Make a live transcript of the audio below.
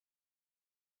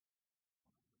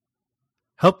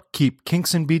Help keep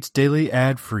Kinks and Beats Daily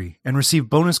ad-free and receive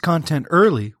bonus content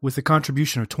early with a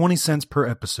contribution of 20 cents per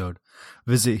episode.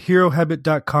 Visit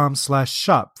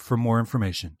herohabit.com/shop for more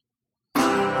information.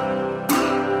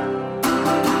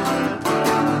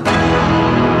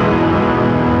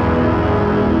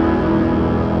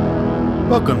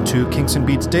 Welcome to Kinks and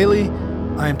Beats Daily.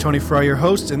 I am Tony Fry, your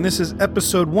host, and this is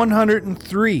episode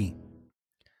 103.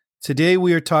 Today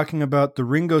we are talking about the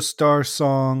Ringo Starr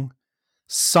song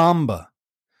Samba,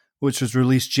 which was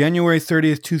released January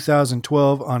 30th,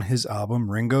 2012 on his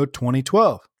album Ringo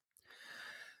 2012.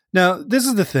 Now, this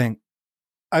is the thing.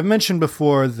 I've mentioned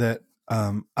before that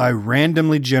I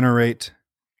randomly generate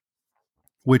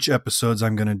which episodes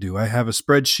I'm going to do. I have a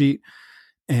spreadsheet,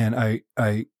 and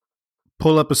I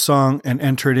pull up a song and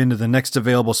enter it into the next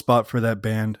available spot for that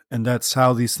band, and that's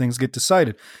how these things get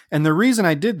decided. And the reason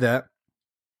I did that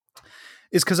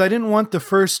is because I didn't want the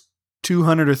first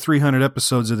 200 or 300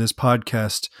 episodes of this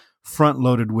podcast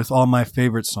front-loaded with all my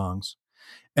favorite songs.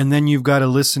 And then you've got to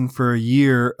listen for a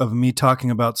year of me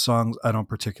talking about songs I don't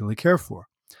particularly care for.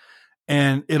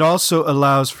 And it also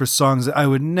allows for songs that I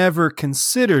would never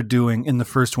consider doing in the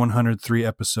first 103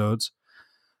 episodes.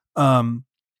 They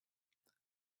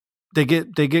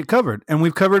get covered. And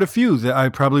we've covered a few that I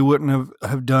probably wouldn't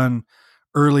have done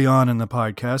early on in the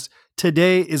podcast.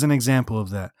 Today is an example of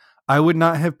that. I would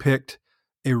not have picked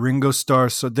a Ringo Starr.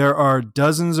 So there are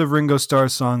dozens of Ringo Starr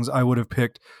songs I would have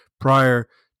picked prior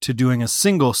to doing a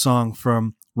single song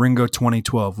from Ringo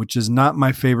 2012, which is not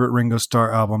my favorite Ringo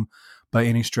Starr album by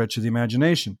any stretch of the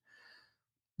imagination.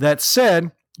 That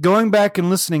said, going back and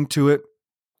listening to it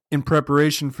in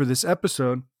preparation for this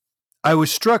episode, I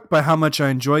was struck by how much I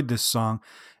enjoyed this song,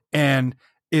 and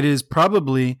it is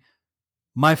probably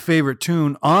my favorite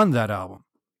tune on that album.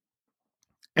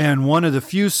 And one of the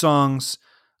few songs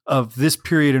of this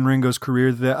period in Ringo's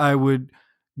career that I would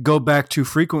go back to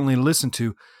frequently to listen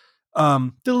to.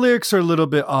 The lyrics are a little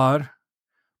bit odd,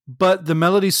 but the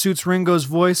melody suits Ringo's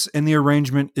voice and the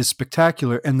arrangement is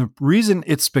spectacular. And the reason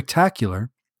it's spectacular,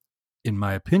 in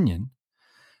my opinion,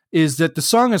 is that the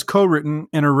song is co-written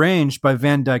and arranged by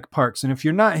Van Dyke Parks. And if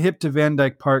you're not hip to Van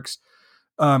Dyke Parks,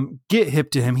 get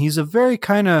hip to him. He's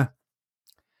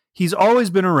always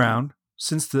been around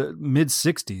since the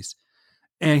mid-60s.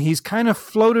 And he's kind of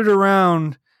floated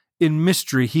around in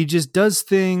mystery. He just does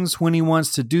things when he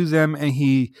wants to do them, and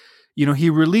he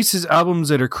releases albums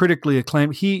that are critically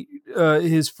acclaimed.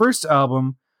 His first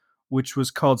album, which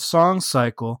was called Song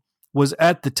Cycle, was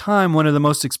at the time one of the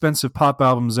most expensive pop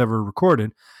albums ever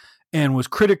recorded, and was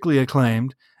critically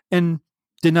acclaimed, and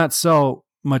did not sell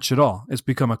much at all. It's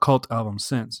become a cult album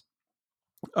since.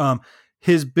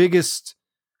 His biggest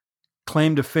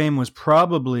claim to fame was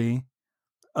probably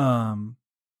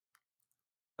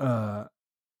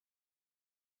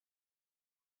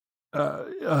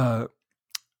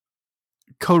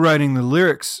co-writing the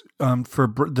lyrics for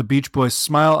the Beach Boys'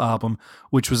 Smile album,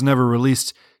 which was never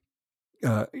released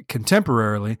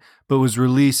contemporarily, but was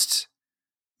released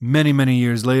many, many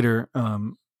years later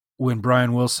when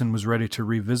Brian Wilson was ready to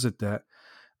revisit that.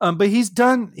 But he's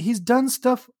done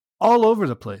stuff all over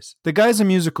the place. The guy's a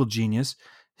musical genius.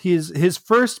 His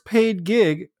first paid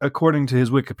gig, according to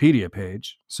his Wikipedia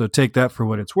page, so take that for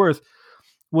what it's worth,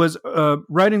 was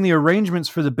writing the arrangements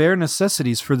for the Bare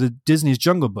Necessities for the Disney's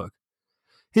Jungle Book.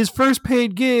 His first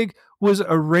paid gig was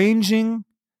arranging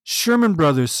Sherman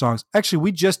Brothers songs. Actually,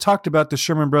 we just talked about the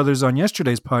Sherman Brothers on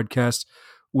yesterday's podcast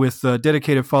with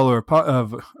Dedicated Follower of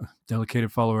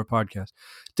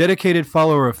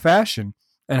Fashion,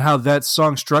 and how that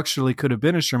song structurally could have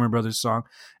been a Sherman Brothers song.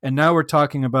 And now we're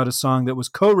talking about a song that was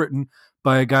co-written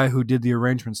by a guy who did the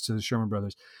arrangements to the Sherman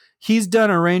Brothers. He's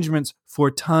done arrangements for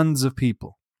tons of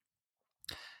people.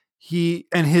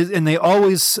 And they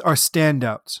always are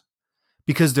standouts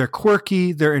because they're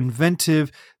quirky, they're inventive,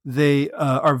 they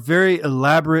are very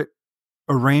elaborate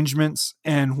arrangements.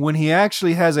 And when he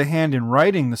actually has a hand in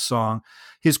writing the song,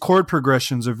 his chord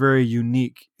progressions are very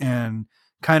unique and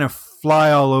kind of fly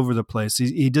all over the place.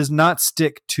 He does not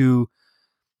stick to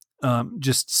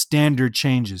just standard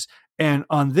changes. And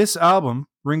on this album,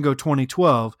 Ringo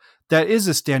 2012, that is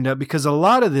a standout because a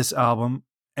lot of this album,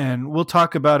 and we'll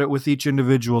talk about it with each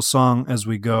individual song as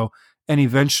we go, and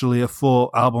eventually a full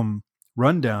album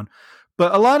rundown.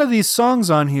 But a lot of these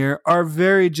songs on here are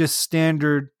very just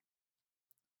standard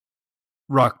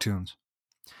rock tunes.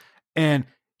 And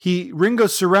Ringo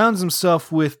surrounds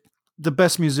himself with the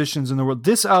best musicians in the world.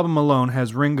 This album alone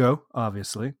has Ringo,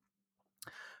 obviously,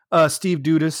 Steve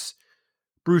Dudas,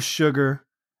 Bruce Sugar,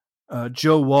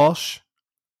 Joe Walsh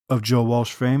of Joe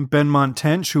Walsh fame, Ben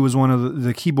Montench, who was one of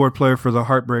the keyboard player for the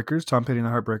Heartbreakers, Tom Petty and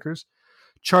the Heartbreakers,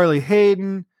 Charlie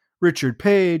Hayden, Richard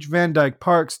Page, Van Dyke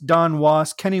Parks, Don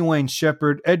Was, Kenny Wayne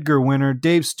Shepherd, Edgar Winter,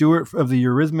 Dave Stewart of the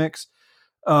Eurythmics.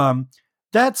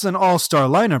 That's an all-star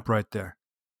lineup right there.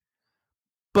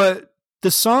 But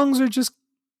the songs are just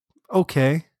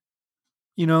okay.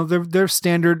 They're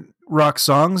standard rock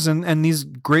songs, and these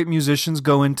great musicians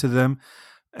go into them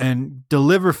and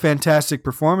deliver fantastic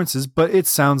performances, but it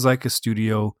sounds like a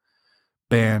studio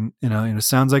band. It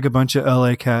sounds like a bunch of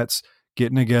LA cats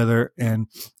getting together and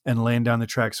laying down the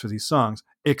tracks for these songs,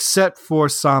 except for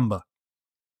Samba,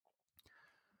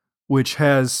 which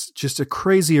has just a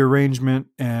crazy arrangement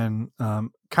and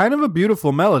kind of a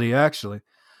beautiful melody, actually.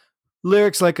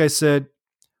 Lyrics, like I said,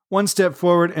 1 step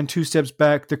forward and 2 steps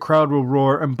back, the crowd will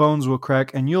roar and bones will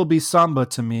crack, and you'll be Samba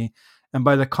to me. And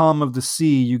by the calm of the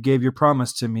sea, you gave your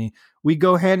promise to me. We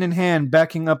go hand in hand,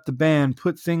 backing up the band,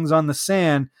 put things on the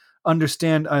sand,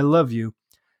 understand I love you.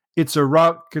 It's a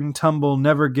rock and tumble,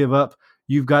 never give up.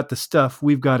 You've got the stuff,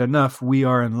 we've got enough, we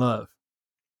are in love.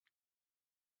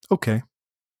 Okay.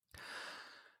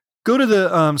 Go to the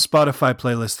Spotify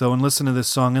playlist, though, and listen to this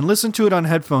song, and listen to it on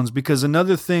headphones, because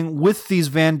another thing with these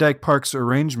Van Dyke Parks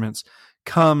arrangements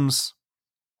comes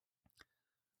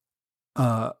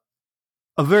a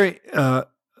very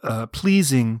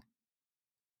pleasing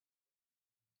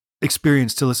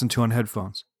experience to listen to on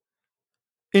headphones.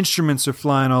 Instruments are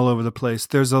flying all over the place.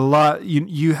 There's a lot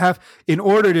you have, in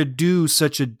order to do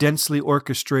such a densely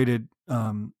orchestrated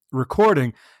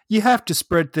recording, you have to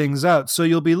spread things out. So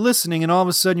you'll be listening, and all of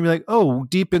a sudden you'll be like, oh,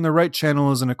 deep in the right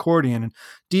channel is an accordion, and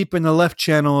deep in the left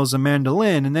channel is a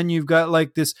mandolin, and then you've got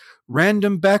like this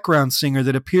random background singer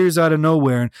that appears out of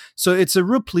nowhere. And so it's a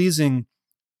real pleasing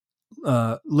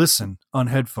listen on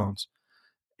headphones.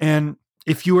 And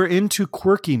if you are into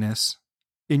quirkiness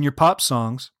in your pop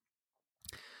songs,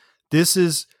 this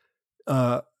is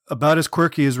about as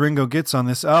quirky as Ringo gets on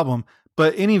this album.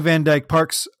 But any Van Dyke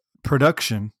Parks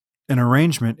production and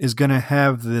arrangement is going to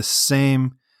have this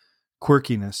same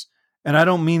quirkiness. And I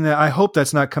don't mean that, I hope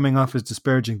that's not coming off as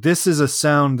disparaging. This is a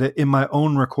sound that in my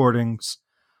own recordings,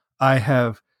 I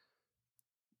have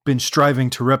been striving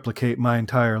to replicate my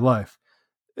entire life.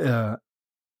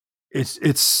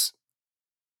 It's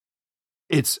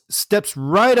steps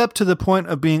right up to the point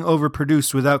of being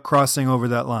overproduced without crossing over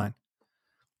that line.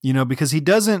 Because he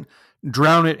doesn't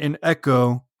drown it in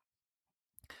echo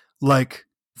like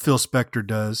Phil Spector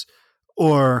does,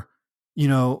 or,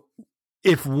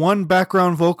 if one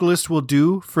background vocalist will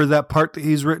do for that part that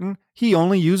he's written, he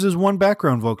only uses one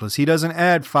background vocalist. He doesn't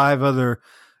add 5 other,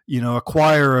 a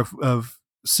choir of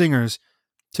singers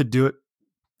to do it.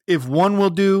 If one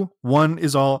will do, one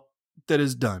is all that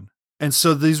is done. And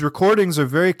so these recordings are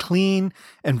very clean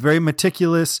and very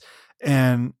meticulous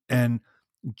and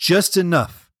just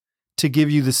enough to give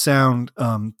you the sound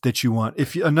that you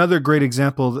want. Another great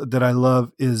example that I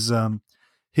love is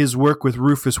his work with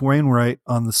Rufus Wainwright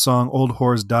on the song Old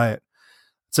Whore's Diet.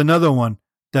 It's another one.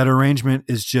 That arrangement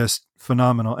is just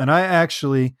phenomenal. And I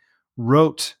actually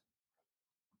wrote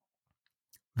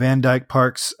Van Dyke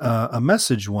Parks a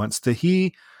message once that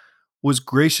he was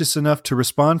gracious enough to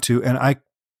respond to, and I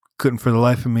couldn't for the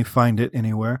life of me find it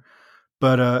anywhere.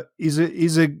 But he's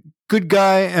a good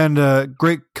guy and a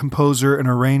great composer and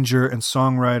arranger and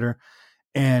songwriter,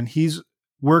 and he's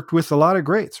worked with a lot of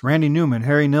greats: Randy Newman,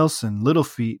 Harry Nilsson, Little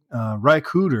Feat, Ry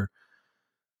Cooder,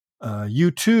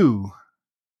 U2.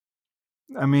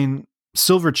 I mean,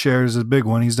 Silverchair is a big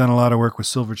one. He's done a lot of work with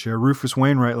Silverchair. Rufus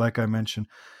Wainwright, like I mentioned.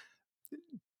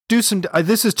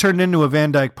 This has turned into a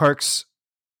Van Dyke Parks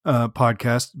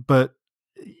podcast, but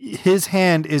his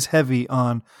hand is heavy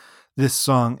on this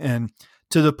song, and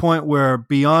to the point where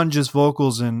beyond just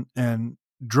vocals and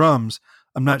drums,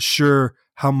 I'm not sure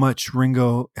how much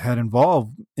Ringo had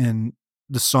involved in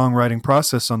the songwriting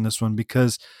process on this one,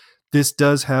 because this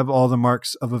does have all the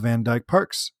marks of a Van Dyke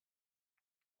Parks.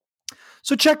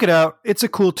 So check it out. It's a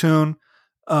cool tune.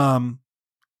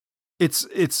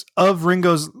 It's of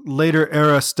Ringo's later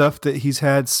era stuff that he's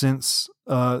had since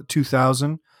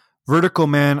 2000. Vertical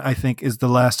Man, I think, is the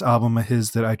last album of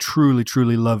his that I truly,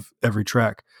 truly love every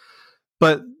track.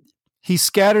 But he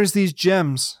scatters these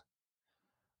gems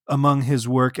among his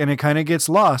work, and it kind of gets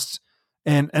lost.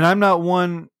 And I'm not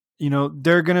one,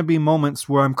 there are going to be moments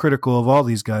where I'm critical of all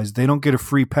these guys. They don't get a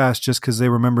free pass just because they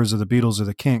were members of the Beatles or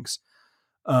the Kinks.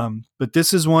 But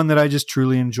this is one that I just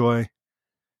truly enjoy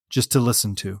just to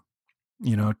listen to.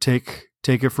 Take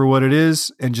it for what it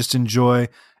is and just enjoy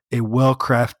a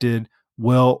well-crafted,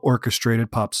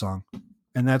 well-orchestrated pop song.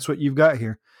 And that's what you've got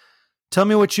here. Tell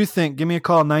me what you think. Give me a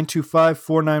call,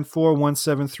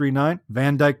 925-494-1739.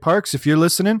 Van Dyke Parks, if you're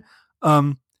listening,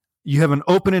 you have an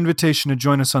open invitation to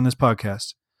join us on this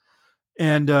podcast.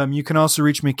 And you can also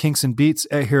reach me,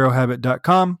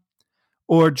 kinksandbeats@herohabit.com,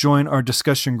 or join our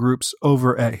discussion groups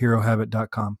over at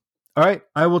herohabit.com. All right,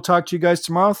 I will talk to you guys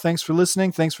tomorrow. Thanks for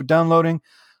listening. Thanks for downloading.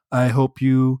 I hope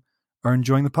you are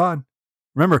enjoying the pod.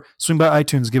 Remember, swing by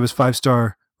iTunes, give us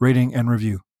 5-star rating and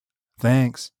review.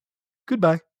 Thanks.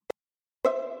 Goodbye.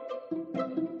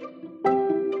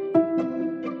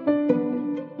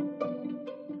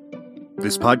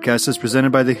 This podcast is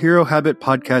presented by the Hero Habit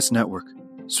Podcast Network.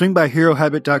 Swing by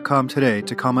herohabit.com today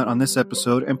to comment on this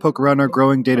episode and poke around our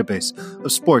growing database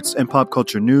of sports and pop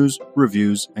culture news,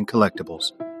 reviews, and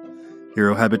collectibles.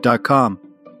 Herohabit.com.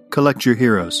 Collect your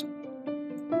heroes.